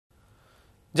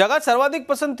जगात सर्वाधिक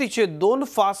पसंतीचे दोन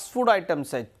फास्ट फूड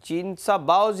आयटम्स आहेत, चीनचा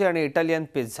बाओजे आणि इटालियन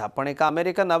पिझ्झा। पण एका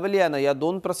अमेरिकन अवलियानं या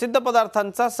दोन प्रसिद्ध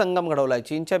पदार्थांचा संगम घडवलाय।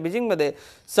 चीनच्या बीजिंगमध्ये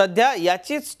सध्या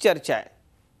याचीच चर्चा आहे।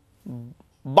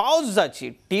 बाओजाची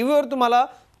टीव्हीवर तुम्हाला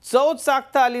चव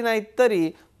चाखता आली नाही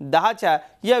तरी 10च्या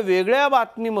या वेगळ्या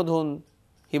बातमीमधून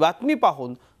ही बातमी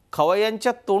पाहून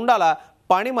खवय्यांच्या तोंडाला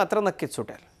पाणी मात्र नक्कीच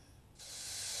सुटेल।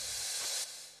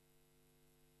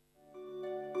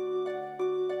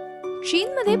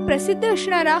 चीनमध्ये प्रसिद्ध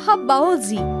असणारा हा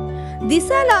बाओजी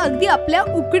दिसायला अगदी आपल्या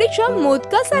उकडीच्या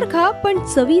मोदकासारखा, पण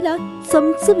चवीला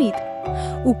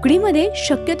चमचमीत। उकडीमध्ये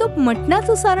शक्यतो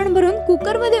मटणाचं सारण भरून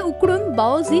कुकरमध्ये उकडून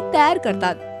बाओजी तयार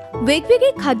करतात।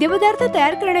 वेगवेगळे खाद्यपदार्थ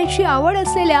तयार करण्याची आवड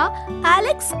असलेल्या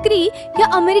एलेक्स क्री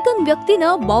या अमेरिकन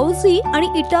व्यक्तीनं बाओजी आणि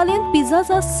इटालियन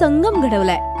पिझ्झाचा संगम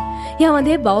घडवलाय।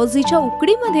 यामध्ये बाओजीच्या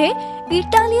उकडीमध्ये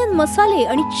इटालियन मसाले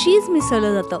आणि चीज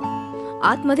मिसळलं जातं।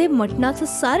 आतमध्ये मटणाचं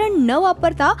सारण न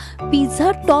वापरता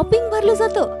पिझ्झा टॉपिंग भरलं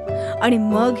जातं आणि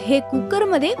मग हे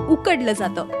कुकरमध्ये उकडलं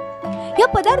जातं। या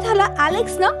पदार्थाला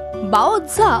एलेक्सनं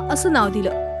बाओजा असं नाव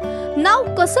दिलं। नाव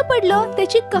कसं पडलं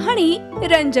त्याची कहाणी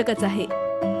रंजकच आहे।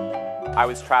 I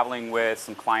was traveling with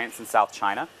some clients in South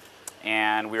China,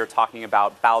 and we were talking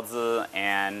about baozi,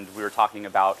 and we were talking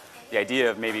about the idea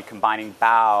of maybe combining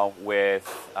bao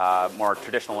with more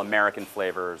traditional American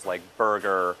flavors like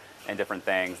burger and different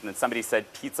things. And then somebody said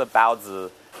pizza baozi,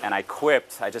 and I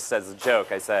quipped, I just said as a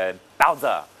joke, I said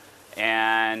baozi.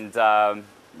 And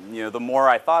the more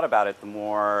I thought about it, the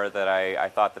more that I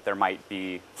thought that there might be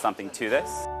something to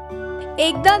this.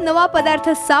 एकदा नवा पदार्थ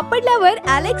सापडल्यावर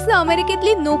एलेक्सने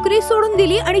अमेरिकेतली नोकरी सोडून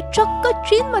दिली आणि चक्क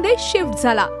चीनमध्ये shift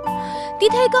झाला।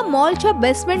 तिथे एका मॉलच्या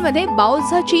बेसमेंटमध्ये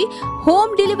बाओजाची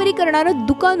होम डिलिव्हरी करणारं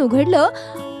दुकान उघडलं।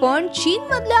 पण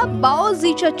चीनमधल्या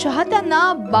बाओजीच्या चाहत्यांना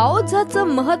बाओजाचं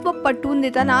महत्त्व पटवून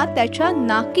देताना त्याच्या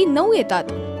नाकी नऊ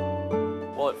येतात।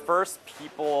 Well, at first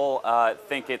people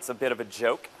think it's a bit of a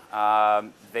joke.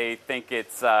 They think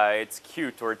it's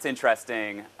cute or it's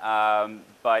interesting,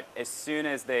 but as soon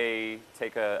as they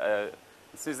take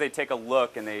a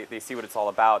look and they see what it's all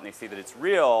about and they see that it's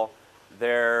real,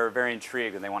 they're very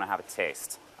intrigued and they want to have a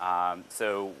taste.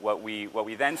 So what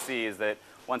we then see is that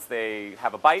once they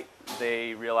have a bite,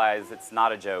 they realize it's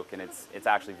not a joke and it's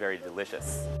actually very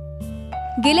delicious.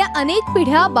 गेल्या अनेक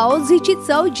पिढ्या बाओजीची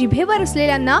चव जिभेवर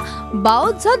असलेल्यांना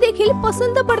बाओजा देखील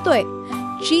पसंत पडतोय।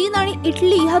 चीन आणि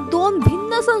इटली ह्या दोन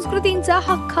भिन्न संस्कृतींचा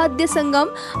हा खाद्य संगम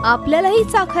आपल्यालाही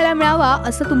चाखायला मिळावा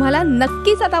असं तुम्हाला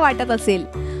नक्कीच आता वाटत असेल।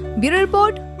 Bureau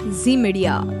report, Zee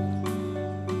media.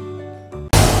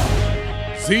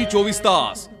 Zee 24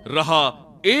 तास रहा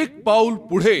एक पाऊल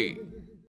पुढे।